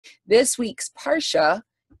This week's Parsha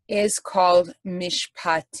is called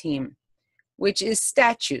Mishpatim, which is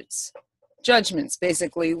statutes, judgments,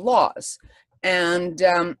 basically laws. And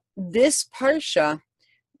this Parsha,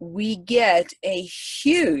 we get a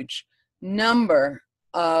huge number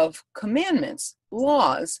of commandments,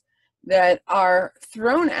 laws that are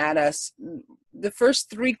thrown at us. The first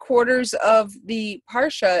 3/4 of the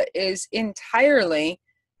Parsha is entirely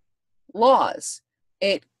laws.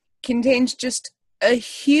 It contains just a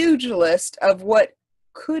huge list of what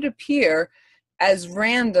could appear as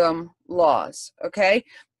random laws, okay?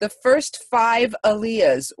 The first 5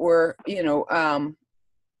 aliyahs, or,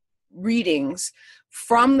 readings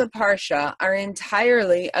from the Parsha are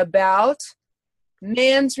entirely about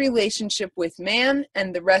man's relationship with man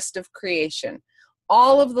and the rest of creation.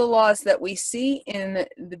 All of the laws that we see in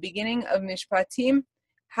the beginning of Mishpatim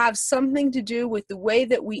have something to do with the way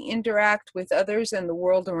that we interact with others and the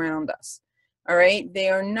world around us. All right? They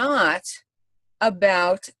are not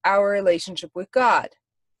about our relationship with God.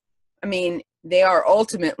 I mean, they are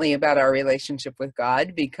ultimately about our relationship with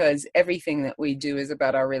God, because everything that we do is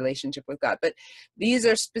about our relationship with God. But these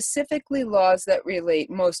are specifically laws that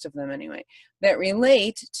relate, most of them anyway, that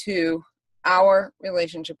relate to our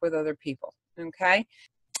relationship with other people, okay?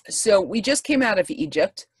 So we just came out of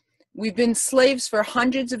Egypt. We've been slaves for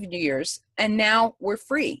hundreds of years, and now we're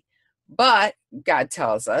free. But God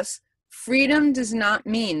tells us, freedom does not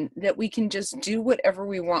mean that we can just do whatever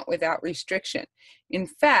we want without restriction. In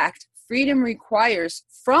fact, freedom requires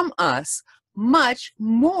from us much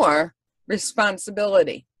more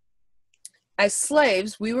responsibility. As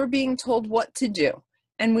slaves, we were being told what to do,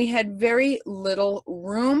 and we had very little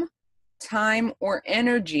room, time, or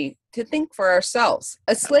energy to think for ourselves.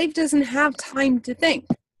 A slave doesn't have time to think.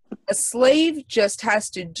 A slave just has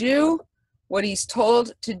to do what he's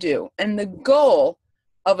told to do. And the goal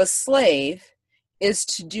of a slave is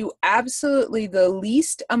to do absolutely the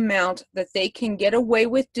least amount that they can get away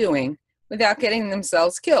with doing without getting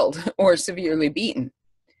themselves killed or severely beaten.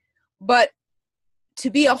 But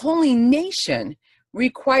to be a holy nation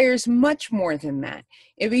requires much more than that.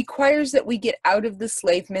 It requires that we get out of the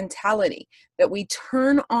slave mentality, that we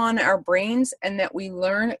turn on our brains, and that we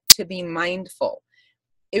learn to be mindful.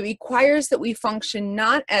 It requires that we function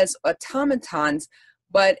not as automatons,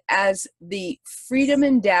 but as the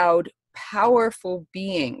freedom-endowed, powerful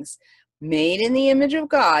beings made in the image of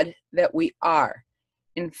God that we are.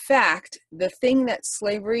 In fact, the thing that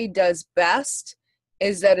slavery does best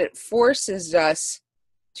is that it forces us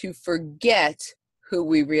to forget who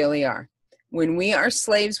we really are. When we are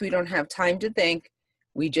slaves, we don't have time to think,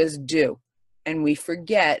 we just do, and we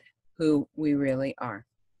forget who we really are.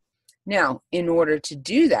 Now, in order to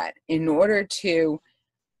do that, in order to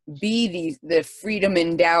be the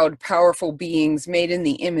freedom-endowed, powerful beings made in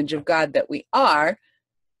the image of God that we are,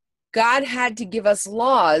 God had to give us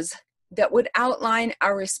laws that would outline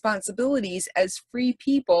our responsibilities as free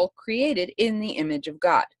people created in the image of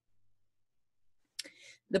God.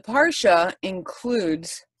 The Parsha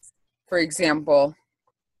includes, for example,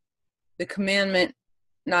 the commandment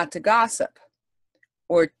not to gossip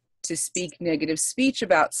or to speak negative speech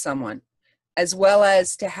about someone, as well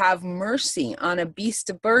as to have mercy on a beast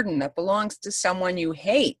of burden that belongs to someone you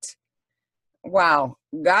hate. Wow,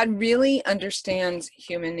 God really understands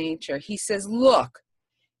human nature. He says, look,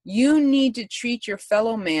 you need to treat your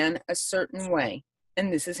fellow man a certain way,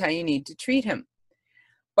 and this is how you need to treat him.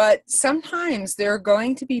 But sometimes there are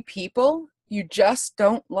going to be people you just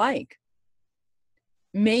don't like.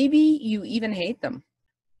 Maybe you even hate them,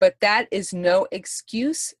 but that is no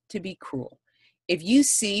excuse to be cruel. If you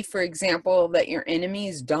see, for example, that your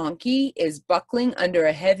enemy's donkey is buckling under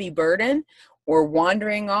a heavy burden or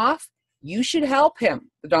wandering off, you should help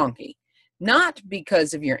him, the donkey, not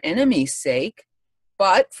because of your enemy's sake,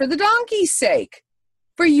 but for the donkey's sake,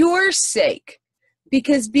 for your sake,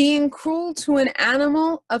 because being cruel to an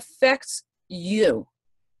animal affects you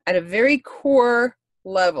at a very core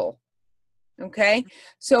level. Okay?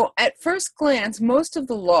 So at first glance, most of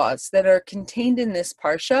the laws that are contained in this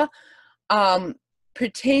Parsha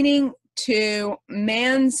pertaining to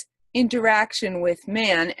man's interaction with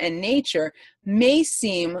man and nature may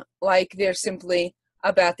seem like they're simply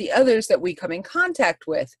about the others that we come in contact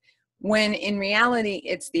with, when in reality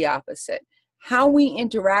it's the opposite. How we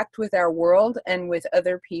interact with our world and with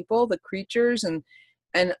other people, the creatures and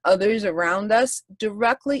others around us,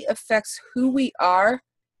 directly affects who we are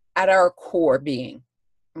at our core being,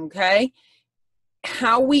 okay?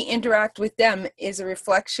 How we interact with them is a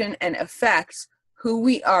reflection and affects who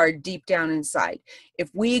we are deep down inside.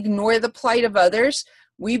 If we ignore the plight of others,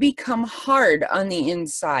 we become hard on the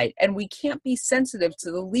inside, and we can't be sensitive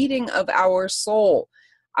to the leading of our soul,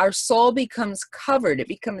 our soul becomes covered, it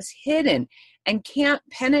becomes hidden and can't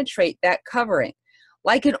penetrate that covering.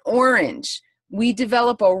 Like an orange, we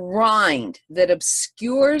develop a rind that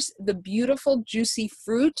obscures the beautiful, juicy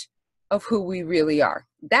fruit of who we really are.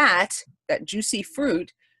 That juicy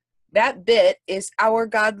fruit, that bit is our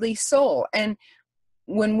godly soul. And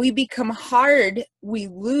when we become hard, we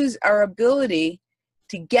lose our ability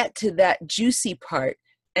to get to that juicy part.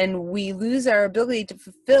 And we lose our ability to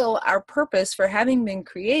fulfill our purpose for having been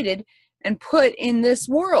created and put in this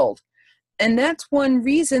world. And that's one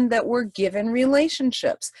reason that we're given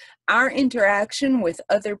relationships. Our interaction with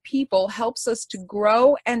other people helps us to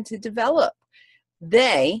grow and to develop.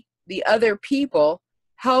 They, the other people,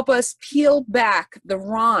 help us peel back the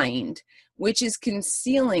rind, which is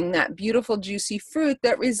concealing that beautiful, juicy fruit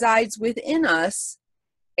that resides within us,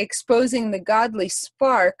 exposing the godly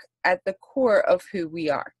spark at the core of who we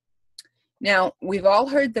are. Now, we've all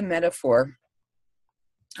heard the metaphor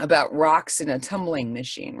about rocks in a tumbling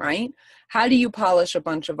machine, right? How do you polish a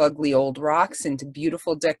bunch of ugly old rocks into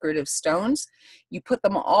beautiful decorative stones? You put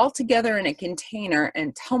them all together in a container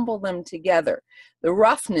and tumble them together. The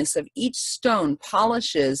roughness of each stone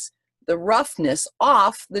polishes the roughness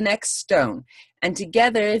off the next stone, and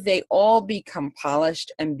together they all become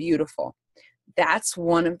polished and beautiful. That's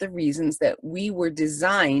one of the reasons that we were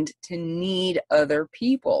designed to need other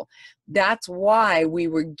people. That's why we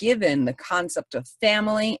were given the concept of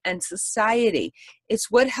family and society. It's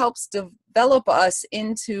what helps develop us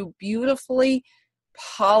into beautifully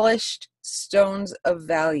polished stones of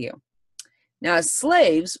value. Now, as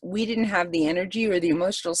slaves, we didn't have the energy or the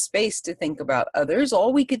emotional space to think about others.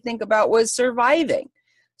 All we could think about was surviving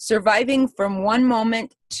from one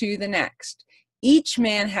moment to the next. Each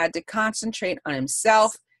man had to concentrate on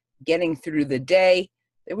himself, getting through the day.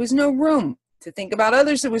 There was no room to think about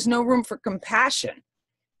others. There was no room for compassion.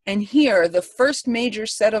 And here, the first major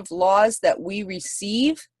set of laws that we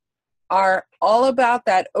receive are all about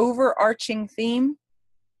that overarching theme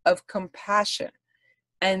of compassion.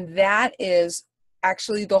 And that is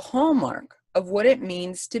actually the hallmark of what it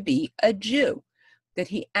means to be a Jew, that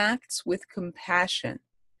he acts with compassion.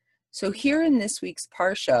 So here in this week's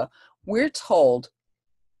Parsha, we're told,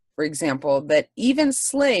 for example, that even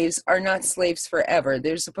slaves are not slaves forever.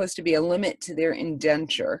 There's supposed to be a limit to their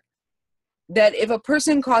indenture. That if a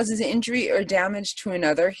person causes injury or damage to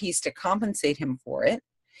another, he's to compensate him for it.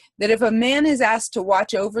 That if a man is asked to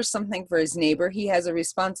watch over something for his neighbor, he has a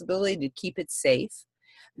responsibility to keep it safe.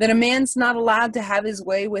 That a man's not allowed to have his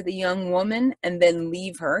way with a young woman and then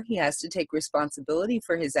leave her. He has to take responsibility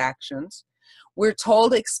for his actions. We're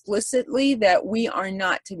told explicitly that we are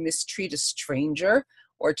not to mistreat a stranger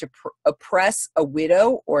or to oppress a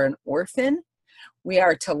widow or an orphan. We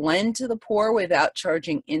are to lend to the poor without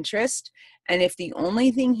charging interest. And if the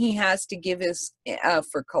only thing he has to give is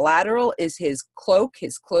for collateral is his cloak,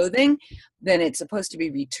 his clothing, then it's supposed to be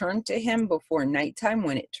returned to him before nighttime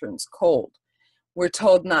when it turns cold. We're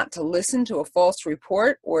told not to listen to a false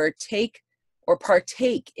report or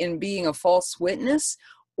partake in being a false witness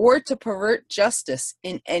or to pervert justice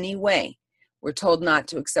in any way. We're told not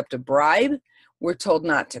to accept a bribe. We're told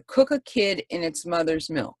not to cook a kid in its mother's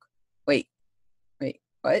milk. Wait,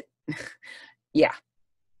 what? Yeah,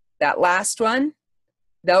 that last one,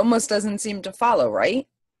 that almost doesn't seem to follow, right?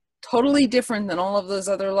 Totally different than all of those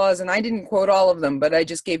other laws. And I didn't quote all of them, but I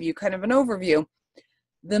just gave you kind of an overview.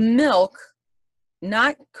 The milk,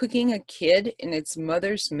 not cooking a kid in its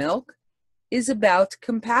mother's milk, is about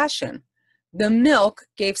compassion. The milk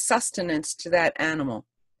gave sustenance to that animal.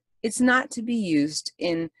 It's not to be used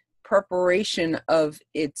in preparation of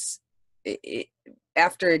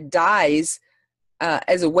after it dies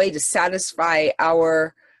as a way to satisfy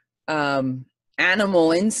our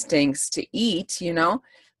animal instincts to eat,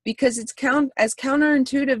 because it's as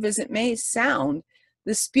counterintuitive as it may sound.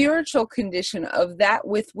 The spiritual condition of that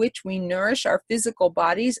with which we nourish our physical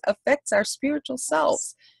bodies affects our spiritual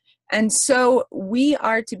selves. And so we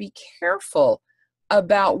are to be careful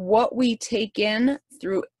about what we take in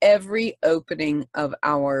through every opening of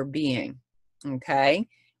our being, okay?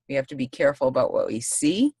 We have to be careful about what we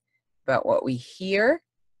see, about what we hear,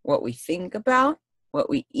 what we think about, what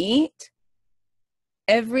we eat.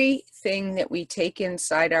 Everything that we take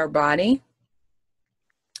inside our body,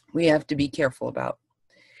 we have to be careful about.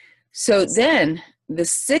 So then, the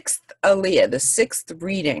sixth aliyah, the sixth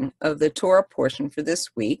reading of the Torah portion for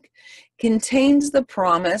this week, contains the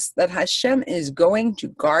promise that Hashem is going to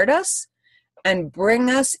guard us and bring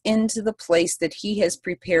us into the place that he has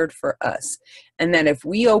prepared for us. And that if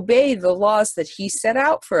we obey the laws that he set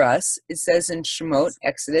out for us, it says in Shemot,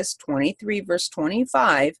 Exodus 23, verse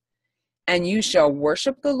 25, and you shall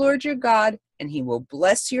worship the Lord your God and he will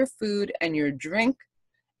bless your food and your drink,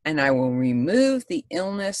 and I will remove the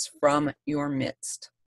illness from your midst.